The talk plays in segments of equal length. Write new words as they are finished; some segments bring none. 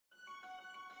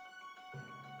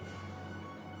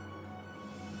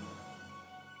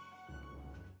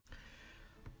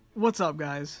What's up,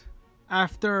 guys?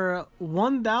 After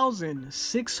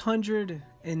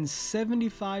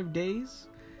 1,675 days,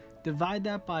 divide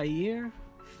that by a year,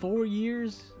 4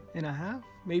 years and a half,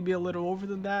 maybe a little over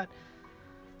than that.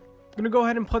 I'm gonna go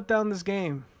ahead and put down this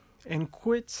game and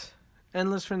quit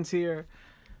Endless Frontier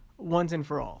once and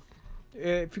for all.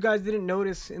 If you guys didn't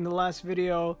notice in the last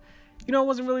video, I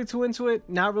wasn't really too into it,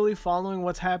 not really following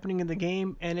what's happening in the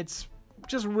game, and it's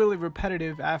just really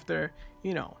repetitive after,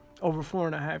 over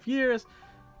 4.5 years.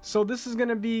 So this is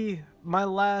gonna be my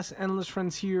last Endless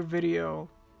Frontier video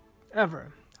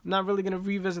ever. I'm not really gonna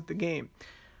revisit the game.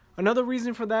 Another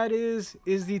reason for that is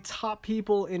the top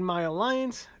people in my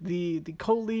alliance, the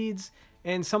co-leads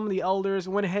and some of the elders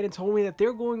went ahead and told me that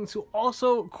they're going to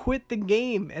also quit the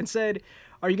game, and said,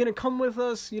 are you gonna come with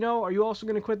us? Are you also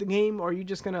gonna quit the game, or are you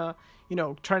just gonna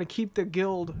try to keep the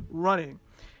guild running?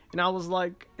 And I was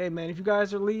like, hey man, if you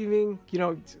guys are leaving,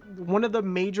 one of the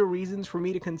major reasons for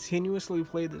me to continuously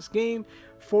play this game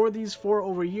for these 4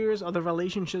 over years are the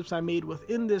relationships I made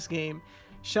within this game.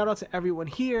 Shout out to everyone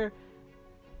here.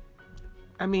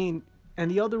 And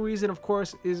the other reason, of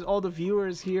course, is all the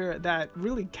viewers here that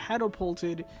really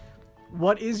catapulted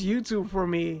what is YouTube for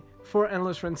me for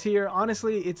Endless Frontier.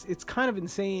 Honestly, it's kind of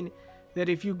insane that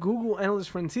if you Google Endless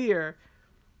Frontier,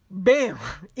 bam,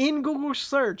 in Google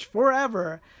search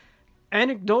forever,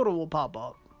 Anecdotal will pop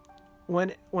up.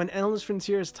 When Endless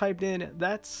Frontier is typed in,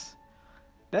 that's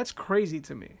crazy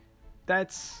to me.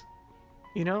 That's,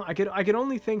 I could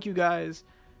only thank you guys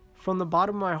from the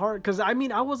bottom of my heart, because I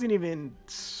wasn't even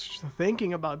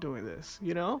thinking about doing this,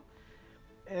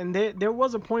 and there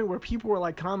was a point where people were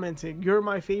like commenting, you're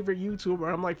my favorite YouTuber.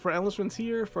 I'm like, for Endless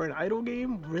Frontier, for an idle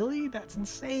game? Really? That's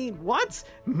insane. What?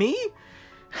 Me?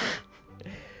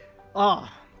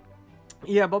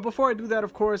 Yeah, but before I do that,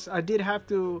 of course, I did have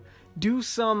to do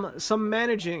some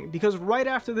managing, because right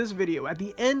after this video, at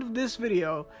the end of this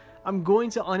video, I'm going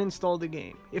to uninstall the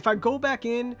game. If I go back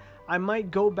in, I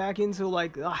might go back into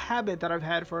like a habit that I've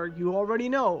had for, you already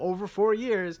know, over 4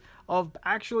 years of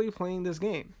actually playing this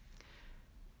game.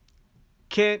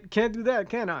 Can't do that,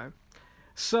 can I?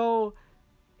 So,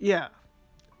 yeah.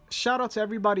 Shout out to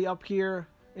everybody up here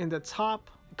in the top.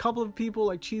 A couple of people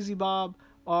like Cheesy Bob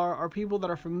are people that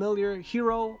are familiar.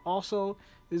 Hero also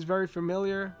is very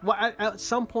familiar. Well, at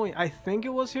some point, I think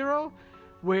it was Hero,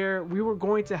 where we were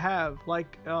going to have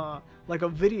like a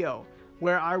video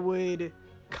where I would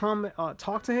come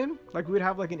talk to him. Like, we would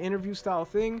have like an interview style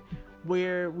thing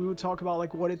where we would talk about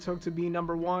like what it took to be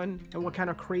 #1 and what kind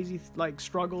of crazy like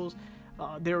struggles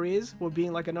there is with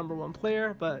being like a #1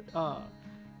 player. But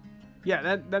yeah,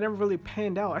 that never really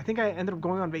panned out. I think I ended up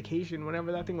going on vacation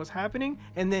whenever that thing was happening,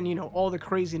 and then all the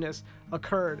craziness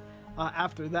occurred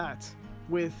after that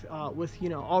with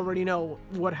already know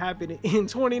what happened in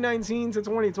 2019 to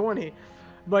 2020.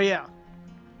 But yeah,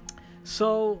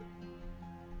 so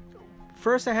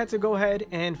first I had to go ahead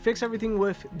and fix everything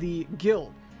with the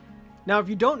guild. Now, if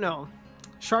you don't know,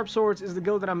 Sharp Swords is the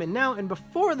guild that I'm in now, and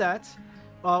before that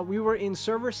we were in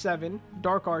server 7,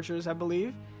 Dark Archers, I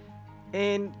believe.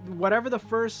 And whatever the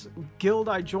first guild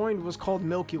I joined was called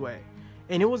Milky Way.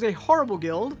 And it was a horrible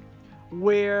guild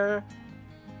where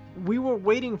we were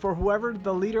waiting for whoever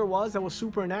the leader was that was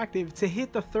super inactive to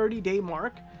hit the 30-day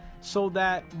mark, so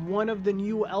that one of the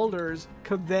new elders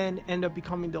could then end up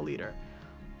becoming the leader.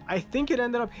 I think it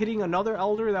ended up hitting another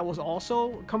elder that was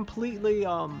also completely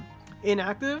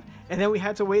inactive, and then we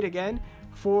had to wait again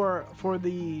for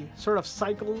the sort of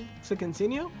cycle to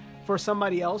continue for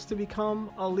somebody else to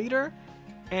become a leader.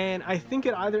 And I think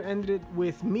it either ended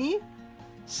with me,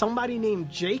 somebody named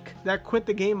Jake that quit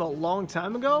the game a long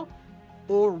time ago,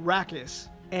 or Rakis.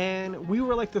 And we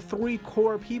were like the 3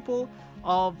 core people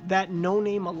of that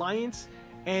no-name alliance,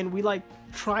 and we like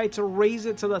tried to raise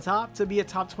it to the top to be a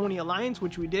top 20 alliance,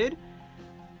 which we did.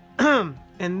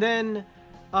 And then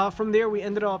from there we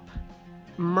ended up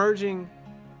merging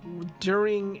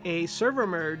during a server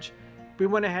merge. We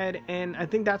went ahead, and I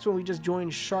think that's when we just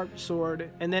joined Sharp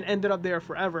Sword, and then ended up there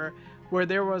forever, where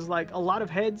there was like a lot of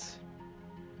heads.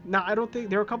 Now, I don't think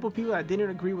there were a couple of people that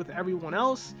didn't agree with everyone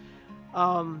else.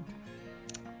 I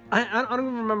don't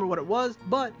even remember what it was,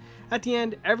 but at the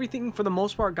end, everything for the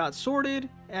most part got sorted.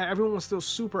 Everyone was still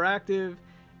super active,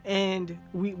 and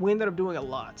we ended up doing a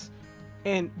lot.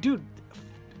 And dude,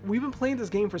 we've been playing this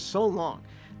game for so long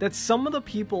that some of the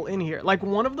people in here, like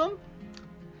one of them,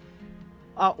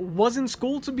 was in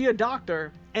school to be a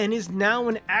doctor and is now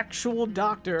an actual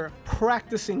doctor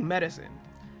practicing medicine.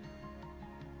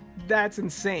 That's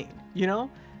insane, A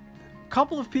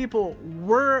couple of people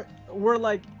were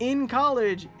like in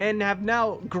college and have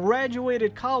now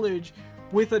graduated college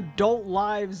with adult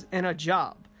lives and a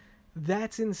job.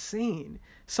 That's insane.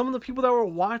 Some of the people that were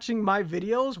watching my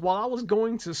videos while I was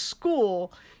going to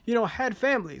school, you know, had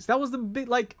families. That was the big,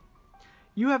 like,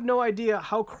 you have no idea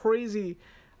how crazy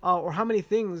or how many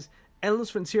things Endless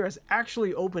Frontier has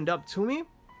actually opened up to me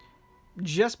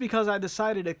just because I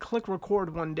decided to click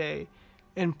record one day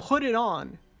and put it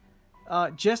on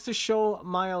just to show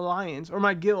my alliance or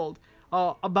my guild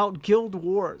about guild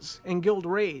wars and guild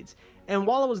raids. And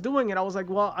while I was doing it, I was like,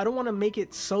 well, I don't want to make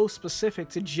it so specific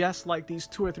to just like these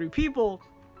 2 or 3 people.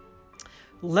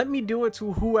 Let me do it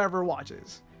to whoever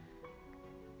watches.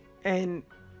 And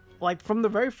like from the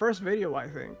very first video, I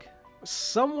think,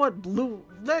 somewhat blew,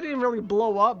 that didn't really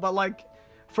blow up, but like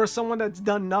for someone that's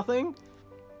done nothing,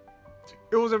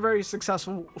 it was a very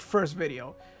successful first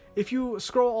video. If you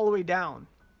scroll all the way down,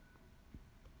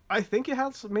 I think it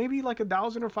has maybe like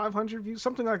 1,000 or 500 views,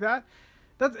 something like that.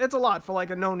 It's a lot for like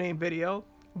a no-name video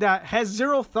that has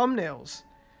 0 thumbnails.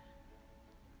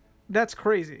 That's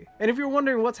crazy. And if you're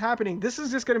wondering what's happening, this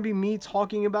is just going to be me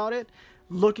talking about it,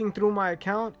 looking through my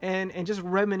account and just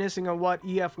reminiscing on what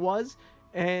EF was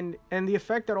and the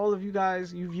effect that all of you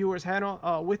guys, you viewers, had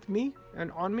on, with me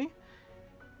and on me.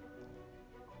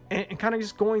 And kind of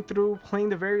just going through playing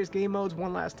the various game modes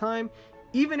one last time.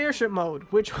 Even airship mode,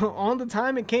 which on the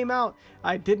time it came out,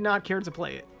 I did not care to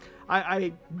play it.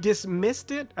 I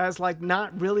dismissed it as like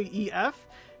not really EF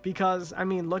because, I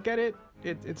mean, look at it,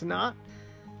 it's not.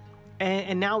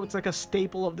 And now it's like a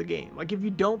staple of the game. Like if you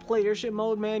don't play airship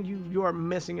mode, man, you are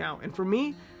missing out. And for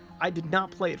me, I did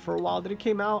not play it for a while that it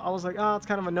came out. I was like, oh, it's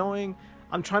kind of annoying.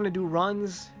 I'm trying to do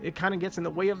runs. It kind of gets in the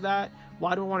way of that.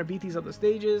 Why do I want to beat these other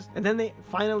stages? And then they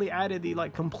finally added the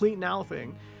like complete now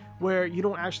thing where you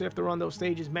don't actually have to run those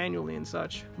stages manually and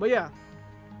such. But yeah,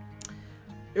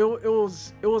 it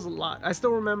was a lot. I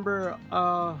still remember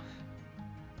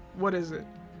what is it,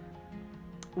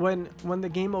 when the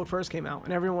game mode first came out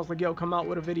and everyone was like, yo, come out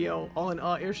with a video on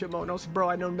airship mode. And I was like, bro,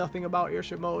 I know nothing about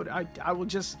airship mode. I will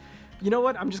just, you know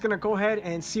what, I'm just gonna go ahead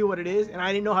and see what it is. And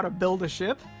I didn't know how to build a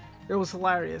ship. It was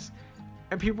hilarious.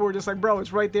 And people were just like, bro,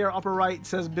 it's right there, upper right,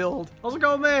 says build. I was like,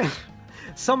 oh man.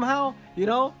 Somehow, you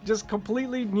know, just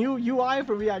completely new UI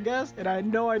for me, I guess, and I had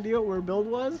no idea where build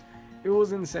was. It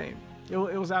was insane. It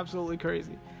was absolutely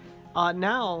crazy.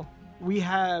 Now we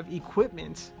have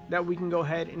equipment that we can go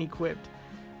ahead and equip,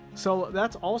 so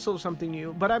that's also something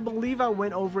new. But I believe I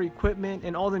went over equipment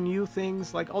and all the new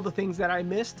things, like all the things that I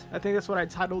missed. I think that's what I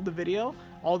titled the video,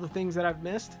 all the things that I've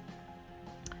missed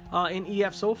in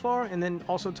EF so far, and then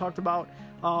also talked about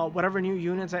whatever new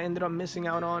units I ended up missing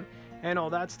out on and all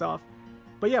that stuff.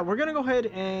 But yeah, we're gonna go ahead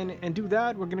and do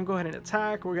that. We're gonna go ahead and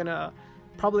attack. We're gonna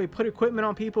probably put equipment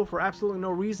on people for absolutely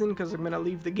no reason because I'm gonna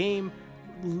leave the game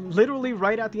literally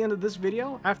right at the end of this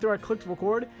video. After I clicked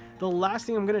record, the last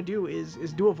thing I'm gonna do is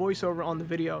do a voiceover on the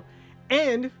video.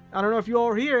 And I don't know if you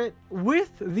all hear it,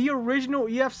 with the original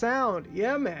EF sound.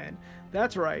 Yeah, man,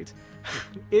 that's right.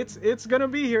 It's gonna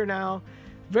be here now.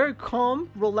 Very calm,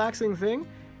 relaxing thing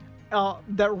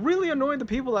that really annoyed the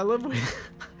people I live with.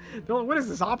 What is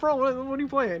this, opera? What are you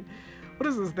playing? What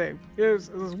is this thing? It's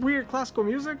this weird classical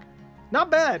music.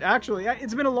 Not bad, actually.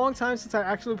 It's been a long time since I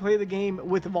actually played the game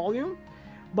with volume.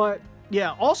 But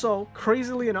yeah, also,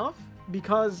 crazily enough,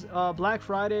 because Black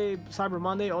Friday, Cyber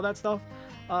Monday, all that stuff,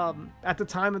 at the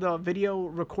time of the video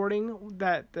recording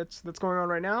that's going on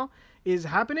right now is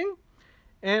happening.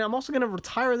 And I'm also going to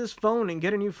retire this phone and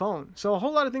get a new phone. So a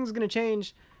whole lot of things are going to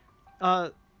change.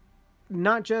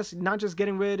 Not just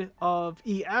getting rid of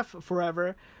EF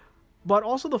forever, but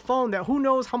also the phone that who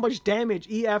knows how much damage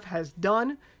EF has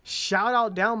done. Shout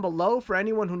out down below for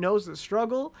anyone who knows the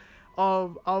struggle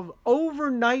of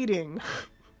overnighting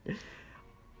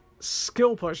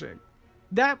skill pushing.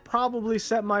 That probably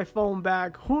set my phone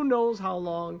back who knows how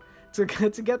long to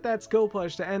get that skill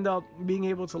push to end up being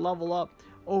able to level up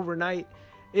overnight.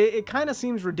 It kind of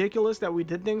seems ridiculous that we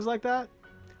did things like that.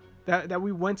 That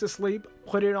we went to sleep,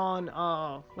 put it on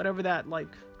whatever that like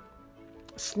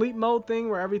sleep mode thing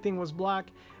where everything was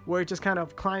black, where it just kind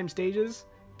of climbed stages.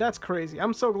 That's crazy.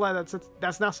 I'm so glad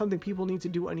that's not something people need to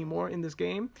do anymore in this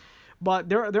game. But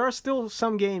there are still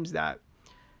some games that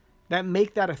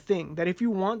make that a thing. That if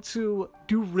you want to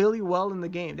do really well in the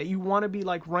game, that you want to be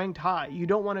like ranked high, you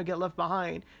don't want to get left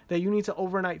behind, that you need to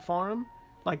overnight farm,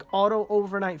 like auto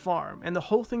overnight farm. And the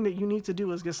whole thing that you need to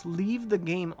do is just leave the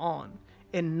game on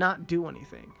and not do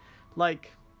anything.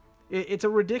 Like it's a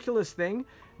ridiculous thing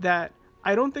that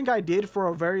I don't think I did for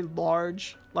a very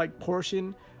large like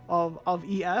portion of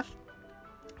EF,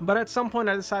 but at some point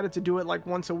I decided to do it like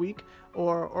once a week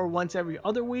or once every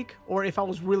other week, or if I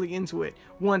was really into it,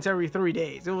 once every 3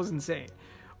 days. It was insane,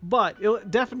 but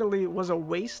it definitely was a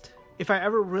waste if I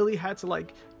ever really had to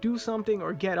like do something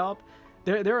or get up,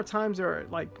 there are times where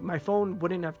like my phone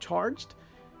wouldn't have charged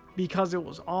because it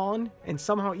was on, and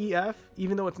somehow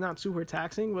even though it's not super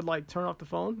taxing, would like turn off the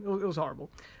phone. It was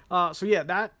horrible. So yeah,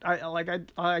 that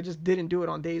I just didn't do it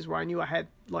on days where I knew I had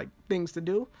like things to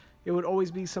do. It would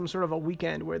always be some sort of a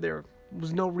weekend where there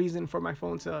was no reason for my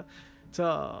phone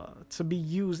to be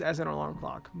used as an alarm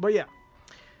clock. But yeah,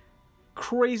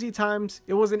 crazy times.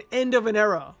 It was an end of an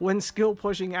era when skill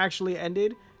pushing actually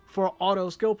ended for auto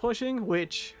skill pushing,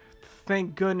 which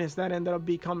thank goodness that ended up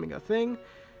becoming a thing.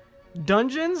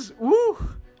 Dungeons, woo,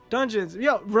 dungeons.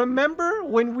 Yo, remember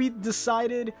when we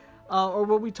decided or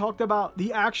when we talked about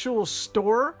the actual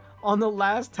store on the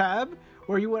last tab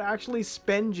where you would actually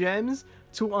spend gems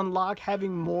to unlock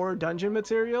having more dungeon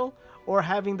material, or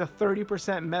having the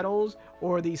 30% medals,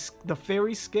 or the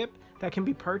fairy skip that can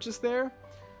be purchased there?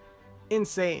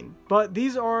 Insane. But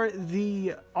these are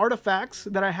the artifacts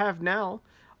that I have now.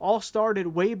 All started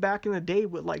way back in the day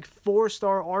with like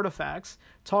 4-star artifacts,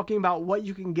 talking about what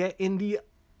you can get in the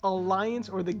Alliance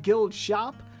or the Guild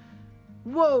shop.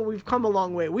 Whoa, we've come a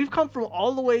long way. We've come from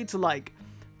all the way to like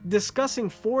discussing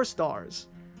 4 stars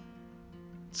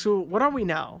to what are we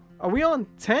now? Are we on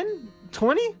 10?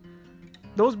 20?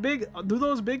 Do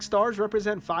those big stars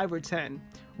represent 5 or 10?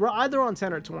 We're either on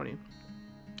 10 or 20.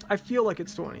 I feel like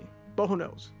it's 20, but who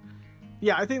knows?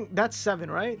 Yeah, I think that's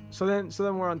 7, right? So then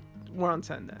we're on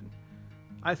 10 then,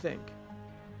 I think.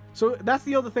 So that's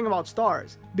the other thing about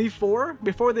stars. Before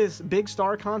this big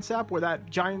star concept where that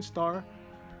giant star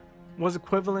was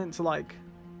equivalent to like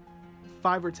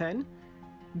 5 or 10,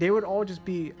 they would all just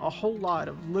be a whole lot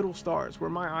of little stars where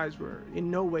my eyes were in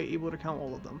no way able to count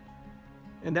all of them.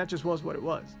 And that just was what it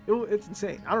was. It's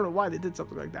insane. I don't know why they did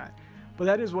something like that, but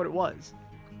that is what it was.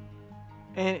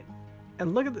 And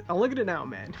look at it now,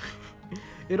 man.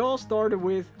 It all started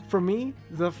with, for me,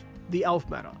 the elf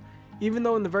meta. Even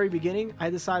though in the very beginning I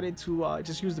decided to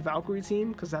just use the Valkyrie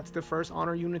team because that's the first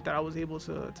honor unit that I was able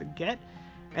to get,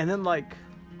 and then like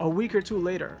a week or two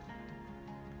later,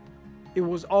 it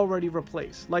was already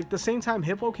replaced. Like the same time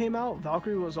Hippo came out,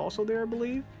 Valkyrie was also there, I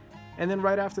believe. And then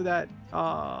right after that,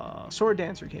 Sword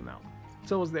Dancer came out.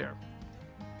 So it was there.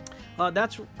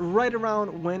 That's right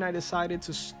around when I decided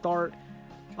to start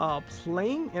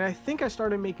playing. And I think I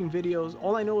started making videos.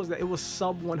 All I know is that it was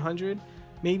sub 100.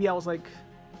 Maybe I was like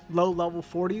low level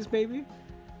 40s maybe.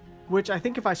 Which I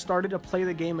think if I started to play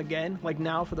the game again, like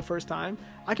now for the first time,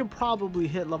 I could probably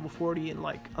hit level 40 in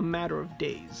like a matter of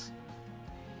days.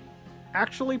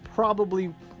 Actually, probably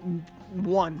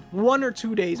one or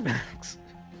 2 days max.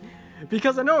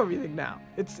 Because I know everything now.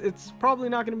 It's probably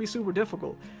not going to be super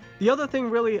difficult. The other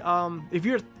thing really,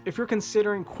 if you're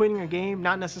considering quitting a game,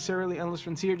 not necessarily Endless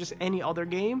Frontier, just any other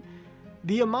game,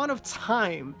 the amount of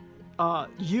time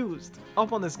used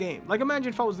up on this game. Like imagine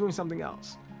if I was doing something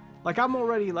else. Like I'm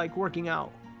already like working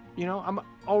out, you know, I'm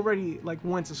already like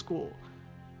went to school,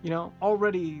 you know,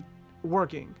 already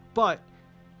working. But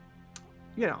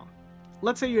you know,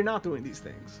 let's say you're not doing these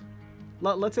things.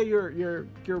 Let's say you're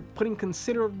putting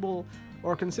considerably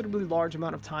large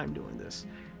amount of time doing this.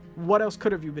 What else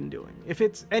could have you been doing? If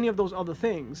it's any of those other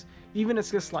things, even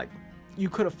it's just like you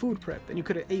could have food prepped and you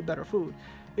could have ate better food.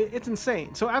 It's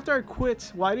insane. So after I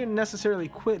quit, well, I didn't necessarily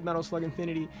quit Metal Slug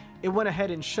Infinity. It went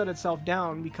ahead and shut itself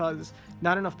down because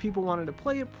not enough people wanted to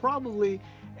play it, probably,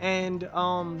 and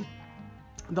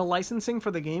the licensing for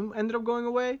the game ended up going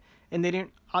away, and they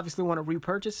didn't obviously want to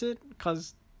repurchase it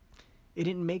because it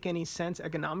didn't make any sense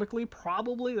economically,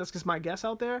 probably. That's just my guess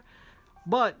out there.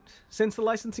 But since the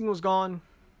licensing was gone,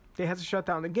 they had to shut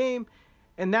down the game.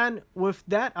 And then with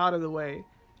that out of the way,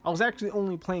 I was actually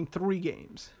only playing 3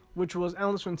 games, which was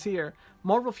Endless Frontier,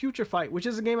 Marvel Future Fight, which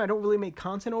is a game I don't really make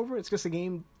content over. It's just a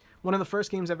game, one of the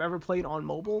first games I've ever played on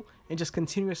mobile and just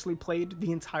continuously played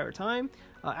the entire time.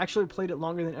 Actually played it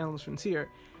longer than Endless Frontier.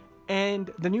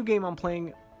 And the new game I'm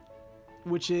playing,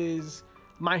 which is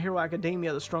My Hero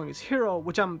Academia, The Strongest Hero,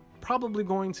 which I'm probably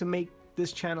going to make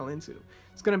this channel into.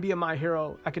 It's going to be a My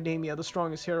Hero Academia, The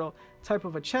Strongest Hero type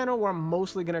of a channel where I'm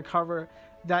mostly going to cover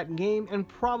that game and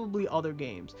probably other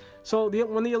games. So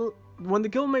when the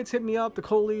guildmates hit me up, the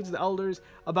co-leads, the elders,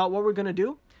 about what we're going to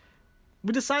do,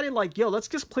 we decided like, yo, let's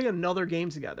just play another game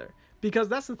together. Because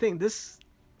that's the thing, this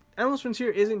Endless Frontier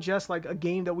isn't just like a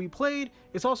game that we played,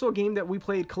 it's also a game that we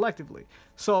played collectively.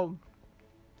 So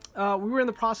we were in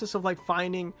the process of like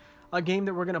finding a game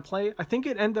that we're gonna play. I think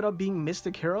it ended up being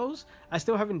Mystic Heroes. I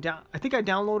still haven't I think I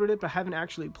downloaded it but haven't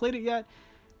actually played it yet,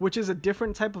 which is a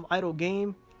different type of idle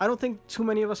game. I don't think too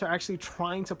many of us are actually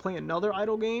trying to play another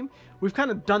idle game. We've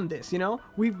kind of done this, you know?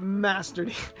 We've mastered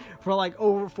it for like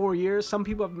over 4 years. Some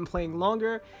people have been playing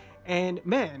longer, And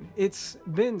man, it's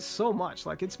been so much.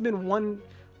 Like, it's been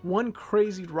one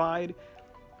crazy ride,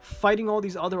 fighting all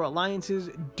these other alliances,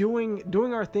 doing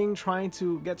our thing, trying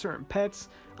to get certain pets,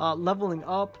 leveling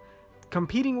up,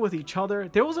 competing with each other.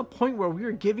 There was a point where we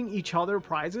were giving each other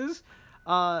prizes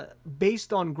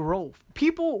based on growth.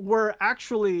 People were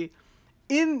actually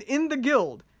in the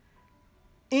guild,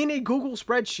 in a Google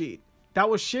spreadsheet that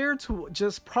was shared to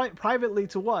just privately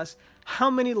to us, how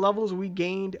many levels we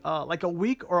gained like a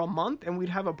week or a month, and we'd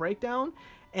have a breakdown.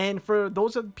 And for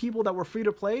those of people that were free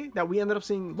to play, that we ended up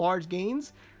seeing large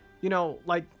gains, you know,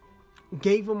 like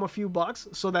gave them a few bucks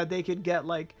so that they could get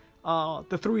like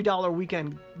the $3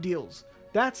 weekend deals.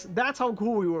 That's how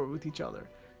cool we were with each other.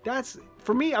 That's,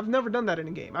 for me, I've never done that in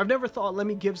a game. I've never thought, let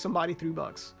me give somebody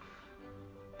 $3.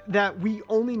 That we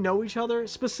only know each other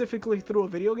specifically through a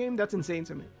video game, that's insane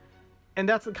to me. And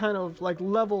that's the kind of like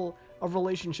level of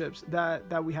relationships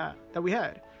that we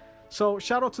had. So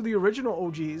shout out to the original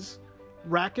OGs,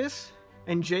 Rakis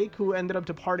and Jake, who ended up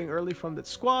departing early from the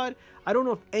squad. I don't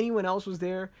know if anyone else was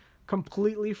there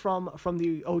completely from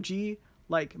the OG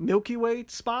like Milky Way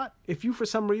spot. If you for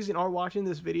some reason are watching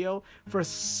this video, for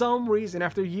some reason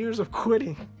after years of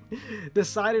quitting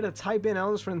decided to type in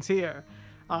Endless Frontier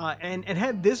and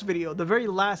had this video, the very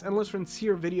last Endless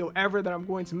Frontier video ever that I'm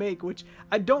going to make, which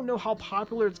I don't know how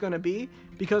popular it's going to be,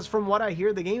 because from what I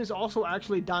hear, the game is also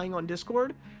actually dying on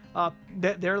Discord.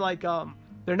 They're like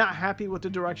they're not happy with the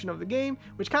direction of the game,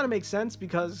 which kind of makes sense,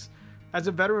 because as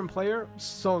a veteran player,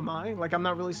 so am I. Like, I'm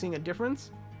not really seeing a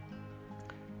difference.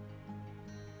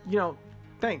 You know,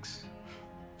 thanks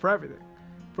for everything,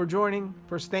 for joining,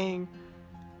 for staying,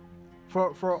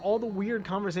 for all the weird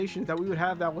conversations that we would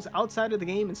have that was outside of the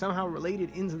game and somehow related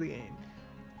into the game.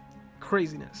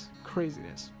 Craziness.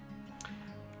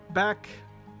 Back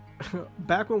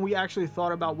when we actually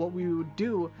thought about what we would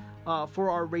do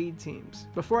for our raid teams,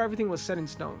 before everything was set in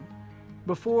stone,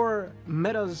 before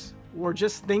metas were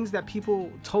just things that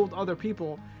people told other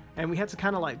people, and we had to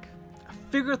kind of like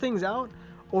figure things out,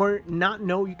 or not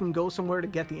know you can go somewhere to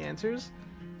get the answers.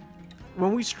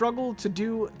 When we struggled to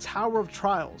do Tower of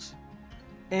Trials,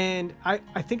 and I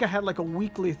think I had like a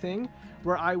weekly thing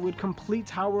where I would complete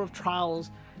Tower of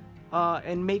Trials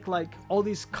and make like all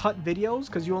these cut videos,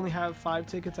 because you only have 5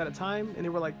 tickets at a time, and they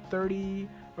were like 30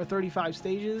 or 35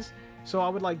 stages. So I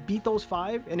would like beat those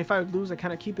 5, and if I would lose, I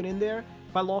kind of keep it in there.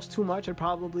 If I lost too much, I'd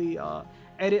probably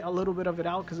edit a little bit of it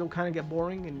out, because it'll kind of get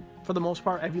boring, and for the most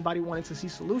part everybody wanted to see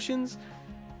solutions.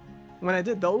 When I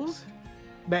did those,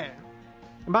 man.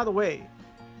 And by the way,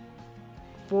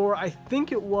 for I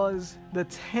think it was the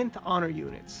 10th honor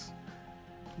units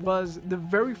was the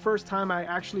very first time I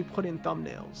actually put in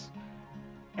thumbnails.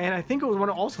 And I think it was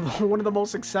also one of the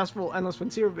most successful Endless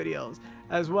Frontier videos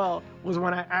as well, was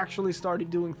when I actually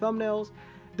started doing thumbnails.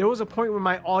 There was a point where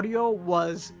my audio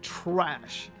was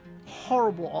trash.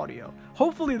 Horrible audio.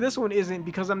 Hopefully this one isn't,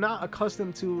 because I'm not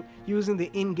accustomed to using the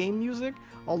in-game music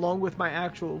along with my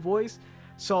actual voice.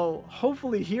 So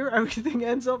hopefully here everything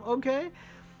ends up okay.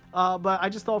 But I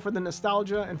just thought, for the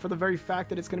nostalgia and for the very fact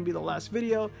that it's going to be the last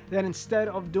video, that instead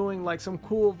of doing like some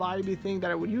cool vibey thing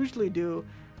that I would usually do,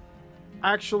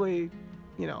 actually,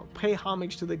 you know, pay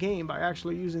homage to the game by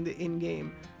actually using the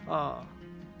in-game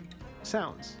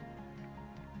sounds.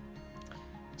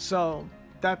 So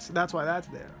that's why that's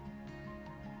there.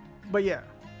 But yeah,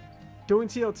 doing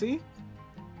TOT,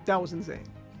 that was insane.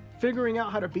 Figuring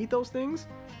out how to beat those things.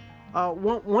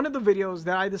 One of the videos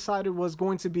that I decided was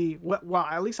going to be, well,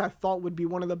 at least I thought would be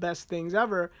one of the best things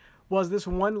ever, was this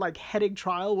one like headache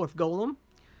trial with Golem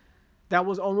that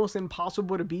was almost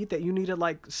impossible to beat, that you needed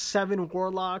like 7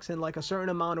 warlocks and like a certain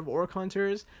amount of orc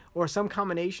hunters, or some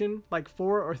combination, like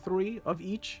 4 or 3 of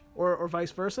each, or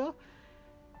vice versa.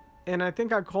 And I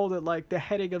think I called it like the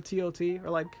headache of TOT, or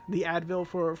like the Advil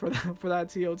for that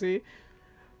TOT.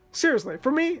 Seriously,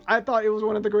 for me, I thought it was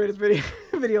one of the greatest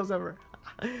videos ever.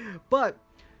 But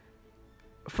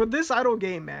for this idle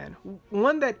game, man,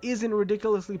 one that isn't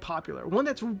ridiculously popular, one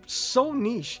that's so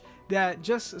niche that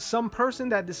just some person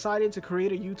that decided to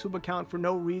create a YouTube account for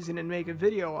no reason and make a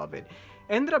video of it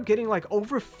ended up getting like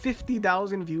over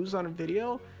 50,000 views on a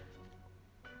video,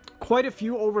 quite a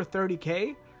few over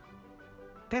 30K.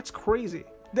 That's crazy.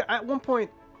 At one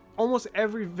point, almost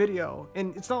every video,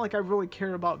 and it's not like I really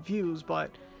care about views,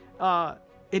 but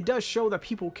it does show that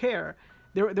people care.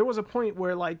 There was a point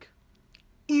where, like,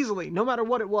 easily, no matter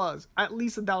what it was, at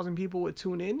least 1,000 people would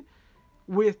tune in,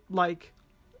 with like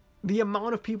the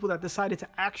amount of people that decided to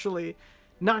actually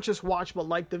not just watch but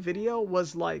like the video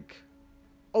was like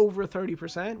over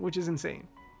 30%, which is insane.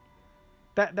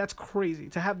 That's crazy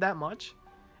to have that much.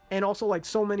 And also like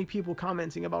so many people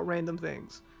commenting about random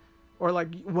things, or like,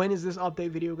 when is this update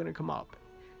video gonna come up?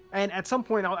 And at some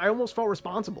point, I almost felt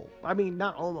responsible. I mean,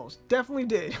 not almost, definitely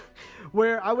did,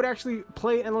 where I would actually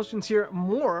play Endless Frontier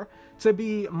more to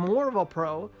be more of a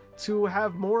pro, to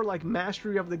have more like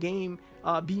mastery of the game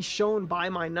be shown by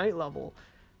my night level,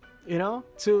 you know,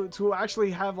 to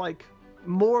actually have like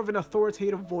more of an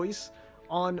authoritative voice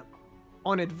on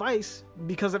advice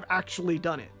because I've actually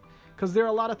done it. Because there are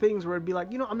a lot of things where it'd be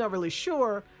like, you know, I'm not really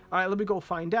sure. All right, let me go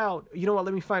find out. You know what?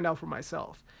 Let me find out for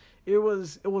myself. It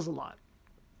was a lot,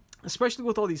 especially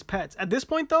with all these pets. At this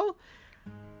point, though,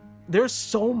 there's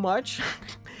so much.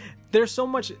 There's so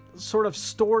much sort of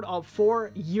stored up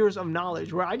for years of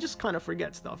knowledge where I just kind of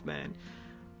forget stuff, man.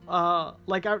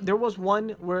 There was one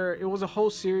where it was a whole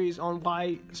series on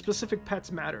why specific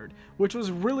pets mattered, which was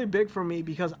really big for me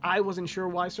because I wasn't sure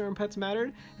why certain pets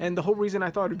mattered, and the whole reason I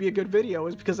thought it'd be a good video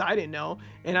is because I didn't know,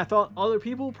 and I thought other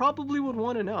people probably would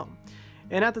want to know.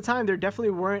 And at the time, there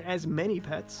definitely weren't as many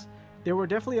pets. There were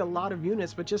definitely a lot of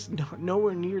units, but just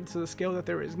nowhere near to the scale that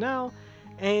there is now.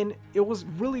 And it was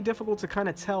really difficult to kind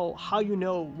of tell how you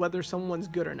know whether someone's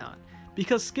good or not,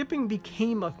 because skipping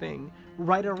became a thing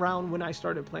right around when I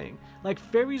started playing. Like,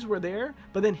 fairies were there,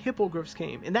 but then hippogriffs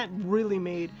came, and that really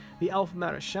made the alpha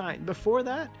meta shine. Before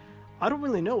that, I don't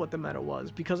really know what the meta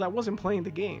was because I wasn't playing the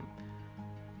game.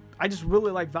 I just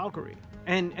really like Valkyrie,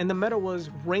 and the meta was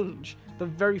range. The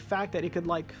very fact that it could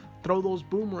like throw those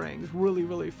boomerangs really,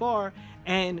 really far,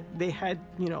 and they had,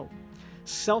 you know,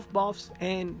 self buffs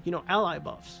and, you know, ally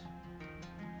buffs.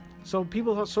 So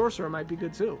people thought sorcerer might be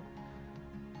good too.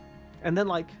 And then,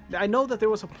 like, I know that there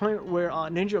was a point where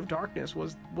Ninja of Darkness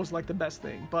was like the best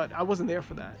thing, but I wasn't there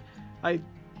for that. I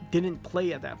didn't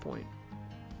play at that point.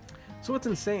 So it's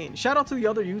insane. Shout out to the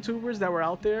other YouTubers that were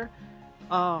out there.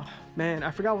 Man, I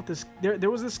forgot what this,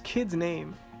 there was this kid's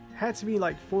name. Had to be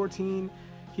like 14.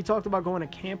 He talked about going to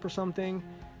camp or something.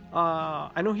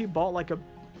 I know he bought like a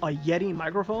Yeti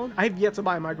microphone. I have yet to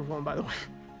buy a microphone, by the way.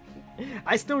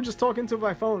 I still just talk into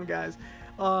my phone, guys.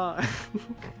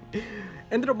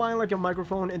 Ended up buying like a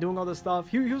microphone and doing all this stuff.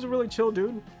 He was a really chill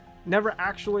dude. Never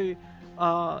actually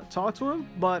talked to him,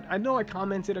 but I know I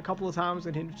commented a couple of times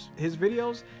in his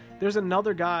videos. There's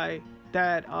another guy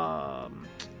that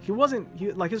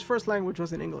his first language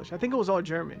wasn't English. I think it was all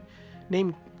German,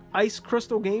 named Ice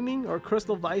Crystal Gaming or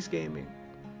Crystal Vice Gaming.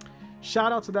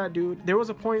 Shout out to that dude. There was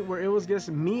a point where it was just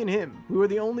me and him. We were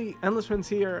the only Endless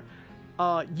Frontier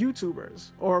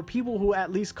YouTubers, or people who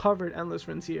at least covered Endless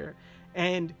Frontier.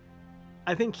 And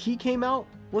I think he came out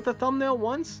with a thumbnail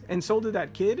once, and so did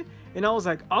that kid. And I was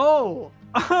like, oh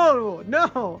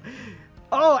no,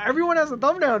 oh, everyone has a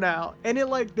thumbnail now. And it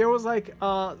like, there was like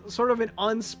sort of an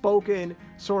unspoken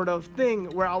sort of thing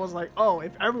where I was like, oh,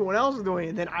 if everyone else is doing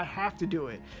it, then I have to do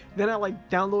it. Then I like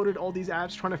downloaded all these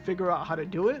apps trying to figure out how to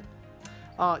do it.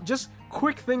 Just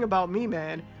quick thing about me,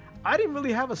 man, I didn't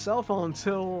really have a cell phone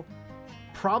till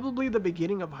probably the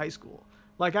beginning of high school.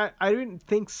 Like, I didn't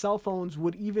think cell phones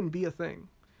would even be a thing.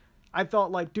 I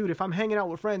thought, like, dude, if I'm hanging out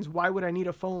with friends, why would I need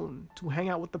a phone to hang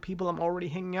out with the people I'm already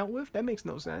hanging out with? That makes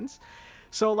no sense.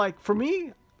 So, like, for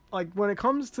me, like, when it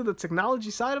comes to the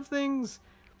technology side of things,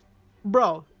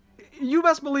 bro, you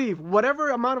best believe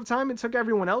whatever amount of time it took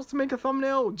everyone else to make a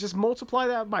thumbnail, just multiply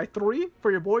that by 3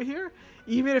 for your boy here.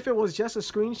 Even if it was just a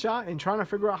screenshot and trying to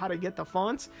figure out how to get the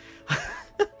fonts.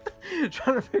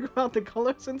 Trying to figure out the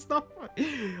colors and stuff.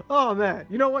 Oh man,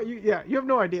 you know what? You have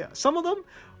no idea. Some of them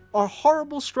are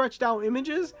horrible stretched out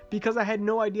images because I had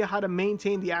no idea how to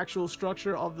maintain the actual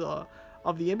structure of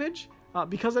the image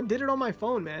because I did it on my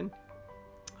phone, man.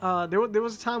 There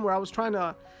was a time where I was trying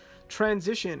to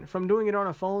transition from doing it on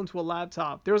a phone to a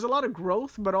laptop. There was a lot of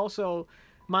growth, but also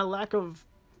my lack of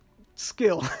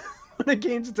skill when it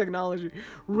came to technology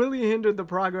really hindered the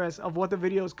progress of what the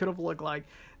videos could have looked like.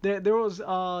 There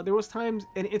was times,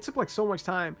 and it took like so much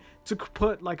time to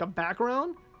put like a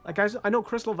background. Like, I know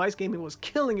Crystal Vice Gaming was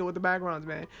killing it with the backgrounds,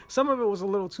 man. Some of it was a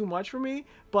little too much for me,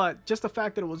 but just the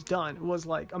fact that it was done was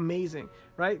like amazing,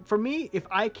 right? For me, if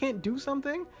I can't do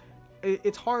something,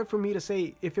 it's hard for me to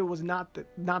say if it was not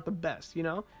the best, you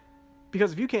know?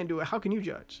 Because if you can't do it, how can you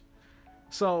judge?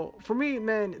 So for me,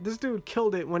 man, this dude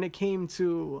killed it when it came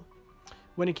to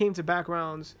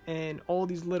backgrounds and all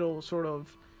these little sort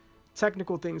of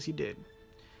technical things he did.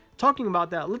 Talking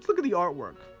about that, let's look at the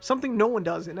artwork. Something no one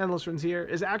does in Endless Frontier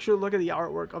is actually look at the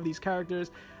artwork of these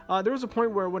characters. There was a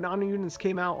point where when Honor Units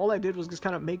came out, all I did was just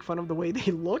kind of make fun of the way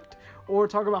they looked or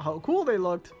talk about how cool they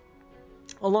looked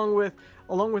along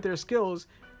with their skills.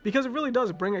 because it really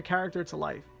does bring a character to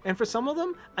life. And for some of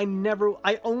them,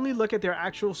 I only look at their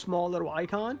actual small little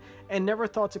icon and never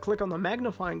thought to click on the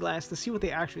magnifying glass to see what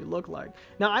they actually look like.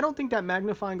 Now, I don't think that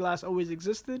magnifying glass always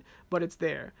existed, but it's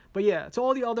there. But yeah, to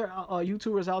all the other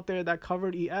YouTubers out there that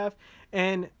covered EF,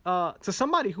 and to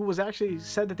somebody who was actually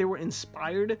said that they were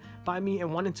inspired by me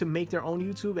and wanted to make their own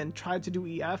YouTube and tried to do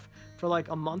EF for like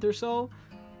a month or so,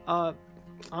 I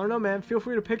don't know, man, feel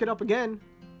free to pick it up again.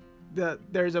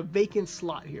 There's a vacant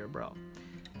slot here, bro.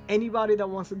 Anybody that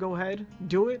wants to go ahead,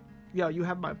 do it. Yo, you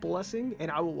have my blessing,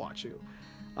 and I will watch you.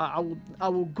 I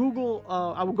will Google.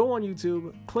 I will go on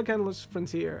YouTube, click Endless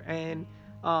Frontier, and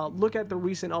look at the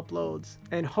recent uploads,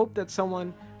 and hope that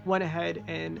someone went ahead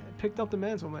and picked up the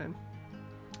mantle, man,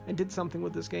 and did something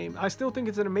with this game. I still think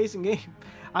it's an amazing game.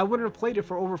 I wouldn't have played it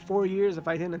for over 4 years if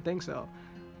I didn't think so.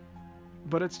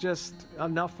 But it's just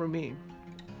enough for me.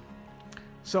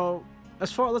 So,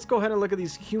 let's go ahead and look at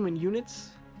these human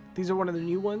units. These are one of the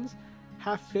new ones.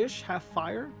 Half fish, half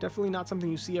fire. Definitely not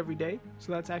something you see every day.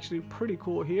 So that's actually pretty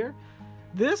cool here.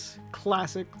 This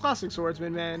classic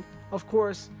swordsman, man. Of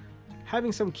course,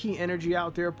 having some key energy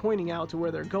out there, pointing out to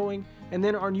where they're going. And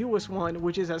then our newest one,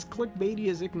 which is as clickbaity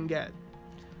as it can get.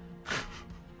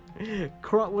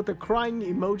 With the crying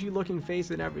emoji looking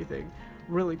face and everything.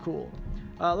 Really cool.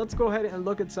 Let's go ahead and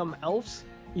look at some elves.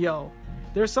 Yo,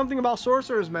 there's something about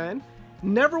sorcerers, man.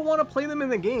 Never want to play them in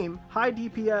the game. High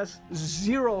DPS,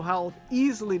 0 health,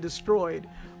 easily destroyed.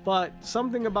 But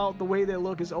something about the way they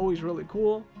look is always really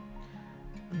cool.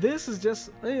 This is just,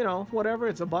 you know, whatever.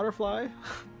 It's a butterfly.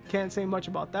 Can't say much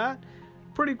about that.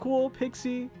 Pretty cool.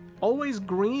 Pixie. Always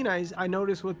green, I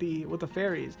noticed with the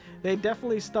fairies. They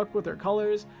definitely stuck with their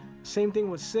colors. Same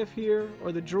thing with Sif here,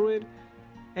 or the druid.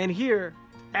 And here,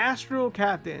 Astral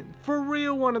Captain. For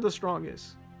real, one of the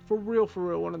strongest. For real,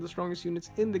 one of the strongest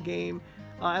units in the game,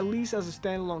 at least as a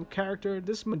standalone character.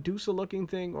 This Medusa looking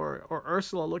thing or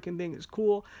Ursula looking thing is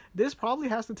cool. This probably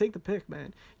has to take the pick,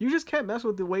 man. You just can't mess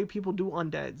with the way people do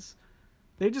undeads.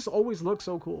 They just always look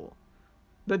so cool.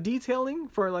 The detailing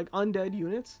for like undead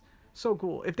units, so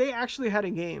cool. If they actually had a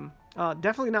game,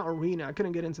 definitely not Arena, I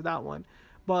couldn't get into that one,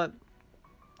 but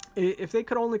if they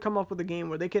could only come up with a game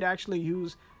where they could actually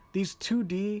use these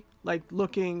 2D like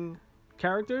looking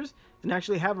characters and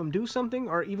actually have them do something,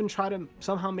 or even try to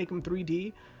somehow make them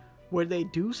 3D where they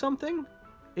do something,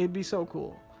 it'd be so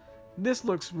cool. This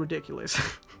looks ridiculous.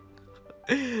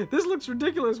 This looks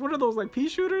ridiculous. What are those, like pea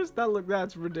shooters?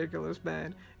 That's ridiculous,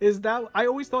 man. I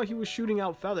always thought he was shooting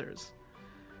out feathers.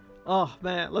 Oh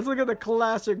man, let's look at the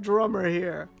classic drummer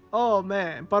here. Oh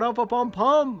man,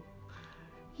 ba-dum-pa-pum-pum.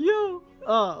 Yo,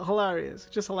 hilarious,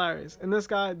 just hilarious. And this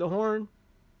guy, the horn,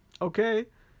 okay.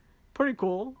 Pretty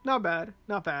cool. Not bad.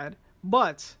 Not bad.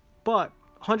 But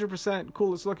 100%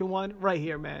 coolest looking one right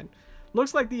here, man.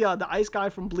 Looks like the ice guy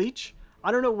from Bleach.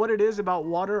 I don't know what it is about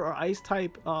water or ice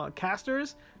type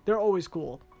casters. They're always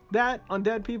cool. That,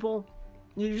 undead people,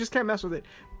 you just can't mess with it.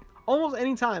 Almost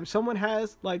anytime someone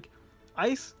has like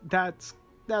ice, that's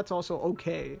also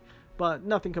okay. But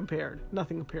nothing compared.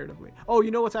 Nothing comparatively. Oh, you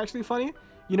know what's actually funny?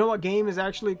 You know what game is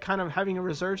actually kind of having a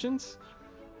resurgence?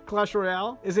 Clash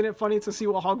Royale. Isn't it funny to see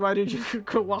what Hog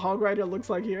Rider looks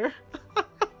like here?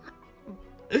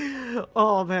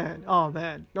 Oh man, no, I'm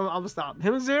gonna stop.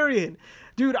 Him and Zarian,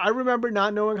 dude. I remember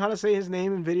not knowing how to say his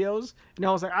name in videos, and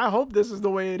I was like, I hope this is the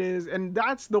way it is, and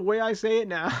that's the way I say it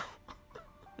now.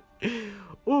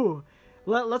 Ooh,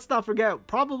 let's not forget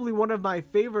probably one of my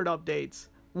favorite updates,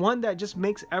 one that just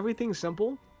makes everything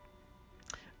simple,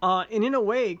 and in a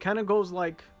way kind of goes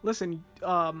like, listen,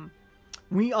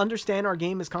 we understand our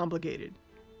game is complicated.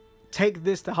 Take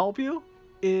this to help you.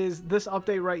 Is this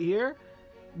update right here,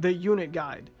 the unit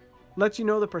guide. Lets you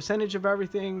know the percentage of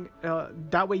everything.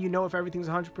 That way you know if everything's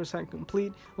 100%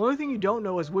 complete. The only thing you don't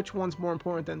know is which one's more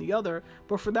important than the other.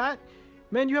 But for that,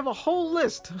 man, you have a whole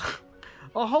list.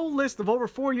 A whole list of over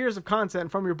 4 years of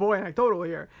content from your boy Anecdotal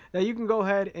here that you can go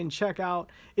ahead and check out.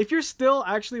 If you're still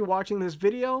actually watching this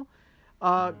video,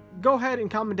 go ahead and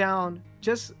comment down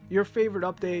just your favorite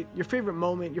update, your favorite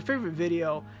moment, your favorite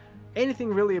video, anything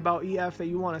really about EF that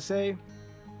you want to say.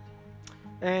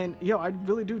 And yo, I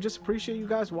really do just appreciate you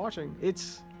guys watching.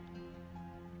 It's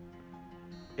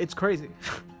crazy.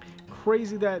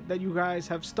 Crazy that you guys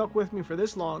have stuck with me for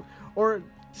this long, or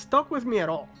stuck with me at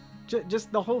all.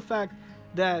 Just the whole fact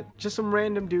that just some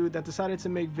random dude that decided to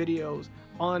make videos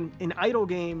on an idle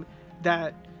game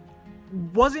that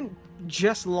wasn't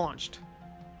just launched.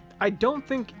 I don't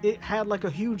think it had like a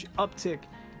huge uptick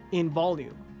in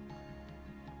volume.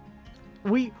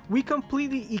 We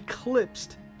completely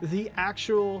eclipsed the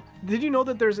actual, did you know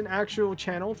that there's an actual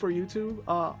channel for YouTube,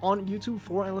 on YouTube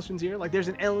for Endless Frontier? Like there's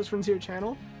an Endless Frontier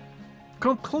channel.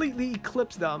 Completely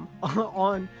eclipsed them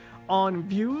on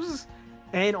views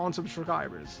and on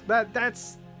subscribers.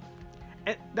 That's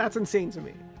insane to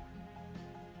me.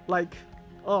 Like,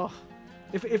 oh,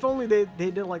 if only they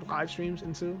did like live streams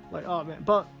into, like, oh man.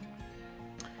 But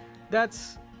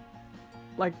that's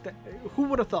like, who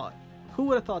would have thought? Who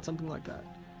would have thought something like that?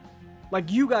 Like,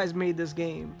 you guys made this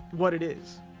game what it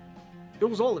is. It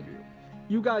was all of you.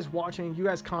 You guys watching, you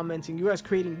guys commenting, you guys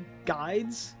creating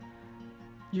guides,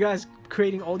 you guys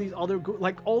creating all these other,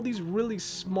 like, all these really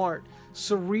smart,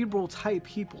 cerebral type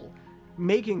people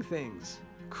making things,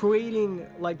 creating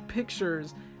like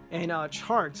pictures and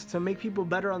charts to make people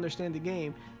better understand the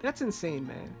game. That's insane,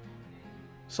 man.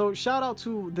 So shout out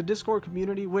to the Discord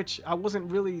community, which I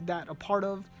wasn't really that a part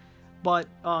of, but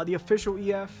the official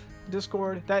EF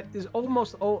Discord, that is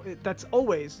almost, that's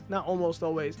always, not almost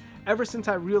always, ever since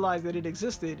I realized that it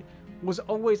existed, was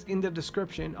always in the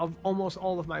description of almost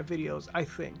all of my videos, I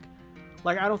think.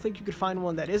 Like, I don't think you could find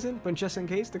one that isn't, but just in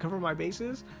case, to cover my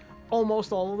bases,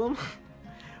 almost all of them,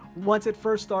 once it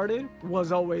first started,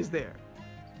 was always there.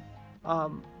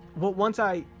 Well, once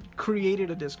I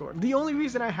created a Discord, the only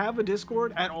reason I have a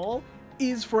Discord at all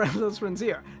is for Endless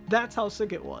Frontier. That's how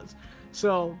sick it was.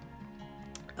 So,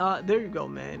 there you go,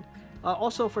 man.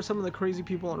 Also for some of the crazy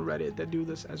people on Reddit that do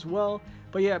this as well.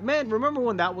 But yeah, man, remember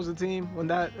when that was a team? When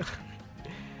that...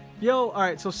 Yo,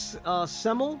 alright, so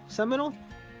Seminole?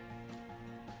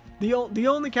 The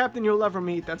only captain you'll ever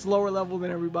meet that's lower level than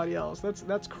everybody else.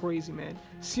 That's crazy, man.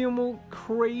 Simu,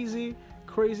 crazy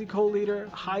co-leader,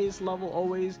 highest level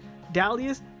always.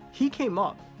 Dalius, he came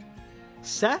up.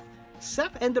 Seth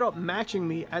ended up matching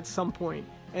me at some point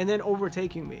and then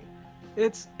overtaking me.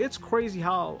 It's crazy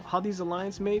how these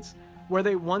alliance mates, where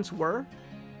they once were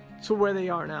to where they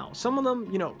are now. Some of them,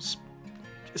 you know,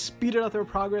 speeded up their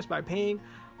progress by paying.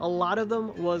 A lot of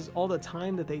them was all the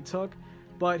time that they took.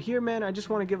 But here, man, I just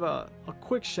want to give a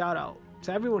quick shout out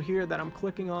to everyone here that I'm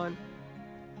clicking on.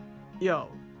 Yo,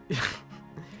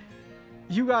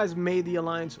 you guys made the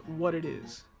alliance what it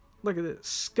is. Look at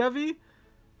this. Skevy,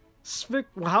 Svik,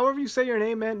 however you say your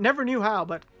name, man. Never knew how,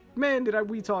 but man, did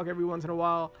we talk every once in a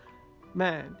while.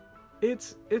 Man,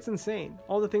 it's insane,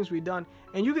 all the things we've done.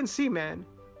 And you can see, man,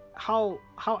 how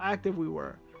active we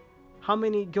were, how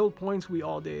many guild points we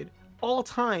all did, all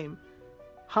time,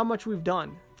 how much we've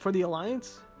done for the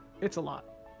alliance. It's a lot.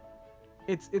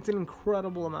 It's an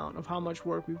incredible amount of how much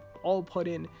work we've all put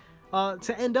in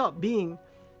to end up being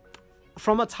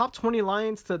from a top 20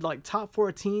 alliance to like top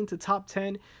 14 to top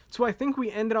 10 to, I think we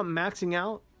ended up maxing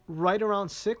out right around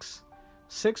 6th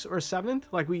or 7th.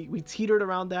 Like we teetered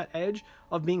around that edge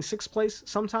of being 6th place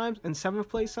sometimes and 7th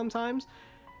place sometimes.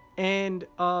 And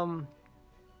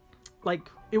like,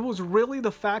 it was really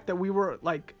the fact that we were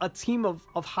like a team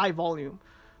of high volume.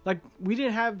 Like, we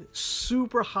didn't have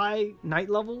super high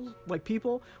night levels like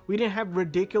people. We didn't have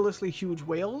ridiculously huge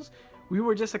whales. We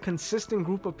were just a consistent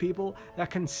group of people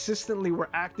that consistently were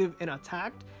active and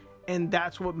attacked, and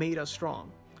that's what made us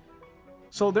strong.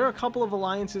 So there are a couple of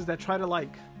alliances that try to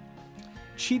like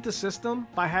cheat the system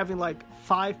by having like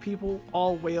 5 people,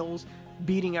 all whales,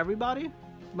 beating everybody,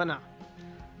 but nah,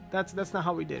 that's not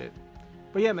how we did it.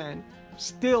 But yeah, man,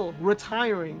 still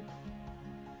retiring,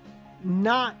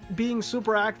 not being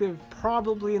super active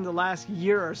probably in the last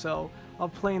year or so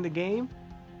of playing the game.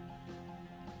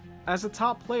 As a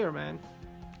top player, man,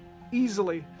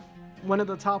 easily one of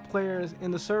the top players in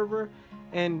the server,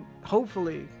 and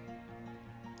hopefully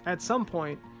at some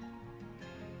point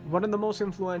one of the most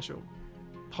influential,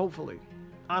 hopefully.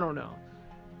 I don't know.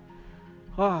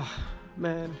 Oh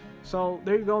man, so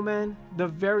there you go, man. The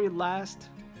very last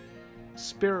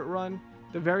spirit run,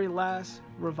 the very last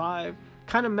revive,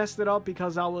 kind of messed it up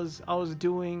because I was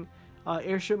doing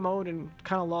airship mode and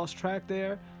kind of lost track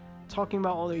there, talking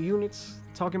about all the units,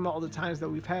 talking about all the times that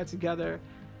we've had together,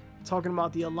 talking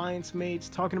about the alliance mates,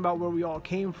 talking about where we all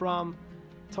came from,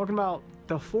 talking about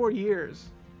the 4 years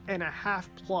and a half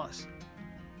plus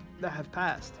that have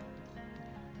passed.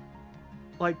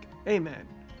 Like, hey man,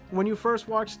 when you first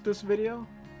watched this video,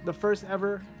 the first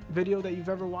ever video that you've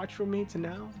ever watched from me to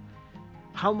now,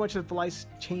 how much has life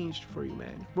changed for you,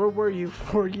 man? Where were you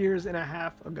 4 years and a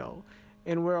half ago,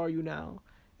 and where are you now?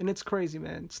 And it's crazy,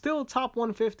 man. Still top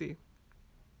 150,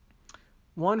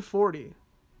 140,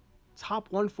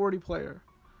 top 140 player.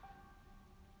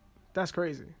 That's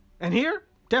crazy. And here,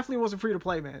 definitely wasn't free to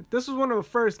play, man. This was one of the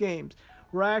first games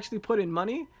where I actually put in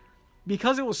money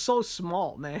because it was so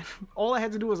small, man. All I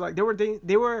had to do was like,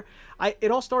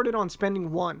 it all started on spending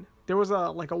 $1. There was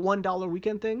like a $1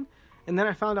 weekend thing, And then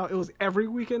I found out it was every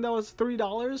weekend that was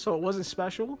 $3, so it wasn't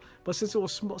special. But since it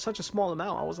was such a small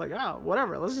amount, I was like, ah,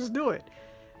 whatever, let's just do it.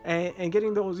 And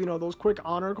getting those, you know, those quick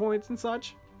honor coins and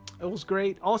such, it was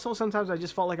great. Also, sometimes I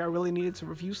just felt like I really needed to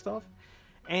review stuff.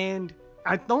 And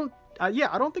I don't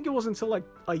think it was until like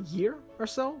a year or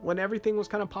so when everything was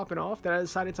kind of popping off that I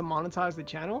decided to monetize the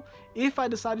channel. If I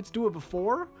decided to do it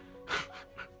before,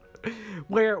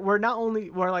 where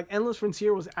like Endless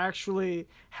Frontier was actually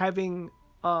having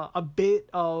a bit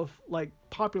of like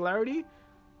popularity,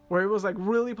 where it was like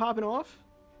really popping off,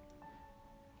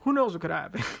 who knows what could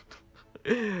happen.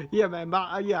 Yeah, man.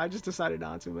 But, yeah, I just decided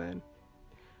not to, man.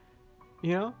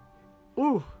 You know?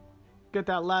 Ooh, get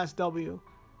that last W.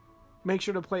 Make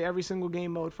sure to play every single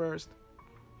game mode first.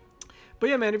 But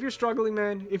yeah, man, if you're struggling,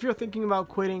 man, if you're thinking about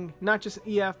quitting, not just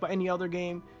EF, but any other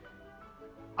game,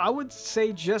 I would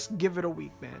say just give it a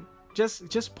week, man.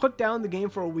 Just put down the game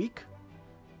for a week.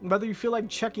 Whether you feel like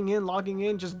checking in, logging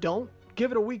in, just don't.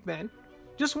 Give it a week, man.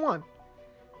 Just one.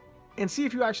 And see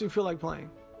if you actually feel like playing.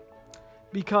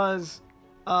 Because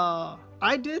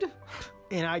I did,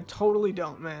 and I totally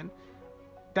don't, man.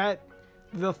 That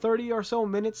the 30 or so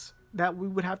minutes that we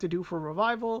would have to do for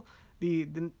revival,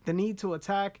 the need to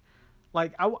attack,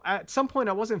 like at some point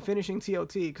I wasn't finishing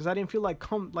TOT because I didn't feel like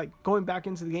going back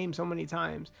into the game so many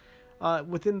times.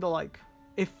 Within the like,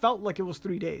 it felt like it was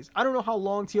 3 days. I don't know how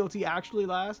long TOT actually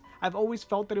lasts. I've always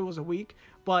felt that it was a week,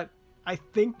 but I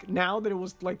think now that it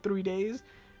was like 3 days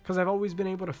because I've always been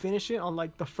able to finish it on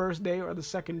like the first day or the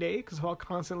second day because of how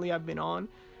constantly I've been on.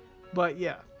 But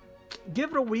yeah,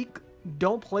 give it a week.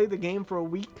 Don't play the game for a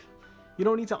week. You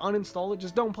don't need to uninstall it.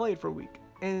 Just don't play it for a week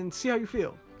and see how you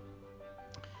feel.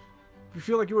 If you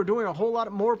feel like you were doing a whole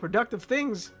lot more productive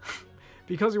things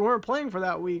because you weren't playing for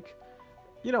that week,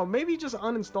 you know, maybe just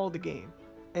uninstall the game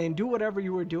and do whatever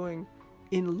you were doing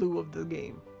in lieu of the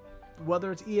game,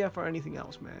 whether it's EF or anything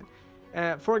else,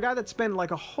 man. For a guy that spent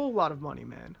like a whole lot of money,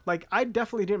 man, like I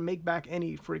definitely didn't make back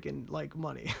any freaking like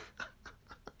money.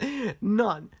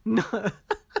 None.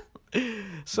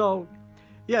 So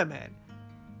yeah, man,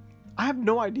 I have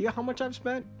no idea how much I've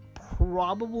spent.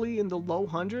 Probably in the low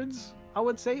hundreds, I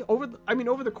would say, over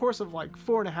the course of like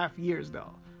 4.5 years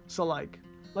though. So like,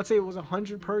 let's say it was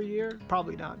 100 per year.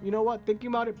 Probably not. You know what, thinking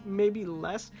about it, maybe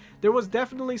less. There was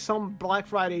definitely some Black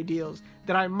Friday deals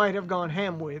that I might have gone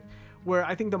ham with, where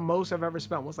I think the most I've ever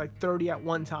spent was like 30 at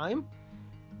one time.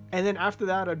 And then after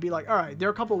that, I'd be like, all right, there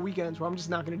are a couple of weekends where I'm just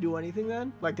not going to do anything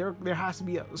then. Like there has to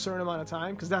be a certain amount of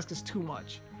time because that's just too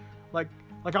much. Like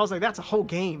I was like, that's a whole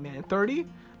game, man. 30?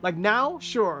 Like now,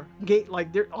 sure,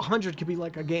 like 100 could be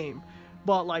like a game.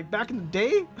 But like back in the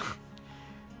day,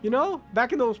 you know,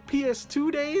 back in those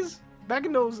PS2 days, back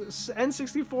in those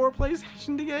N64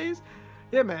 PlayStation days,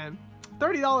 yeah, man,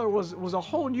 $30 was a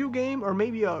whole new game or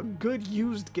maybe a good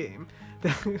used game.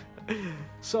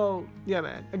 So yeah,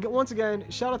 man, once again,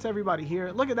 shout out to everybody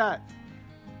here. Look at that.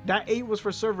 That 8 was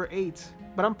for server 8,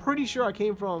 but I'm pretty sure I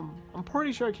came from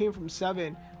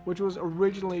 7, which was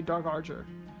originally Dark Archer.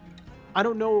 I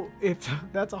don't know if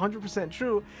that's 100%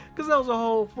 true because that was a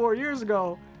whole 4 years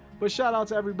ago. But shout out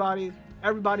to everybody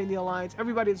in the Alliance,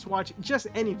 everybody that's watching just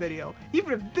any video,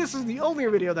 even if this is the only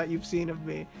video that you've seen of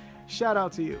me. Shout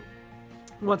out to you.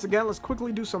 Once again, let's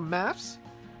quickly do some maths.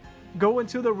 Go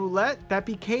into the roulette. That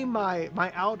became my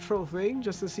outro thing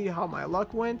just to see how my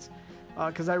luck went,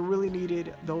 because I really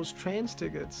needed those trans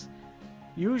tickets.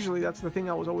 Usually that's the thing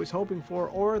I was always hoping for,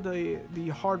 or the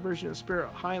hard version of Spirit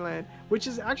Highland, which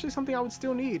is actually something I would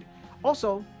still need.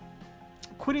 Also,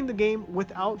 quitting the game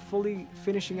without fully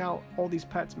finishing out all these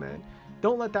pets, man.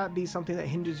 Don't let that be something that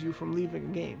hinders you from leaving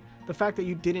a game. The fact that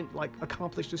you didn't like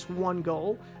accomplish this one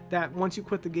goal, that once you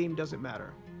quit the game doesn't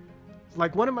matter.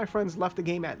 Like one of my friends left the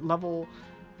game at level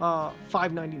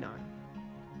 599.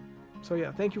 So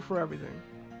yeah, thank you for everything.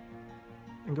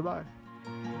 And goodbye.